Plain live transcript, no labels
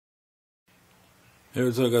Hey,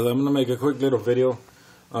 what's up, guys? I'm gonna make a quick little video.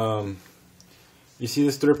 You see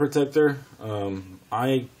this thread protector?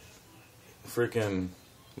 I freaking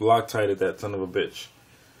Loctited that son of a bitch.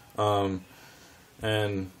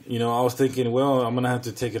 And you know, I was thinking, well, I'm gonna have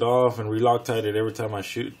to take it off and re-Loctite it every time I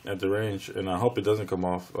shoot at the range, and I hope it doesn't come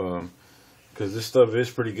off. Because this stuff is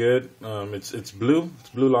pretty good. It's blue.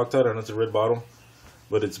 It's blue Loctite. I know it's a red bottle,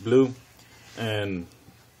 but it's blue. And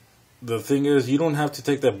the thing is, you don't have to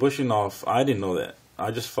take that bushing off. I didn't know that. I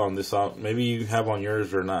just found this out. Maybe you have on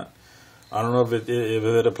yours or not. I don't know if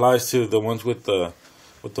it applies to the ones with the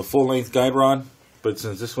full length guide rod, but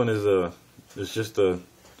since this one is it's just a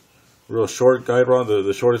real short guide rod,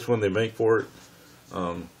 the shortest one they make for it,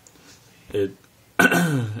 it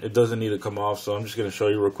it doesn't need to come off. So I'm just gonna show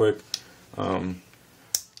you real quick. Try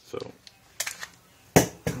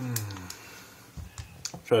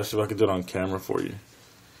to see if I can do it on camera for you.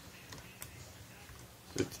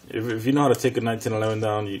 If you know how to take a 1911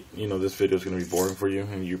 down, you know this video is going to be boring for you,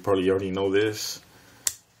 and you probably already know this,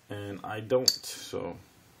 and I don't, so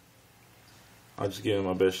I'll just give it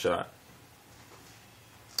my best shot.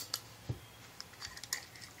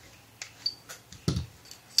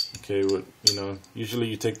 Okay, usually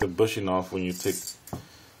you take the bushing off when you take,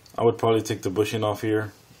 I would probably take the bushing off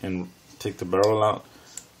here and take the barrel out,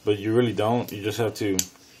 but you really don't. You just have to,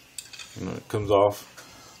 it comes off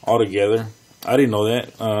altogether. I didn't know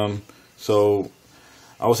that, so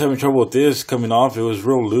I was having trouble with this coming off. It was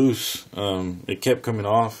real loose. It kept coming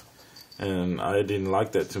off, and I didn't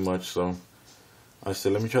like that too much, so I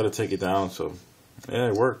said, let me try to take it down. So yeah,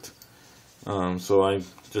 it worked. So I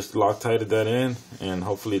just Loctited that in, and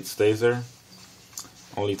hopefully it stays there.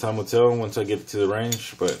 Only time will tell once I get it to the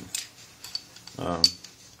range, but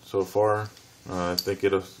so far I think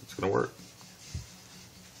it's gonna work.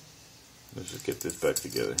 Let's just get this back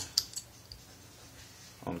together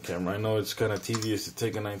on camera. I know it's kind of tedious to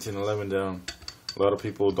take a 1911 down. A lot of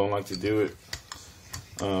people don't like to do it.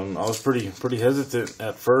 I was pretty hesitant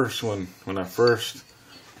at first when I first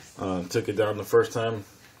took it down the first time,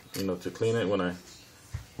 to clean it when I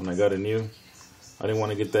got it new. I didn't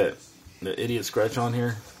want to get the idiot scratch on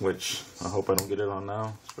here, which I hope I don't get it on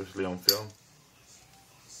now, especially on film.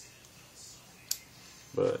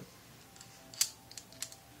 But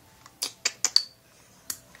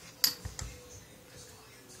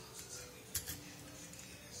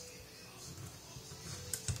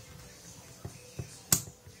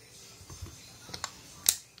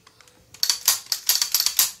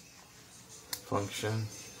function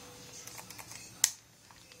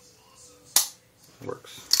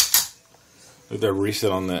works. Look at that reset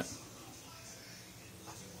on that.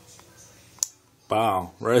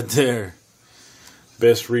 Wow, right there.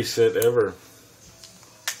 Best reset ever.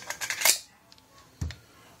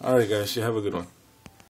 Alright guys, you have a good one.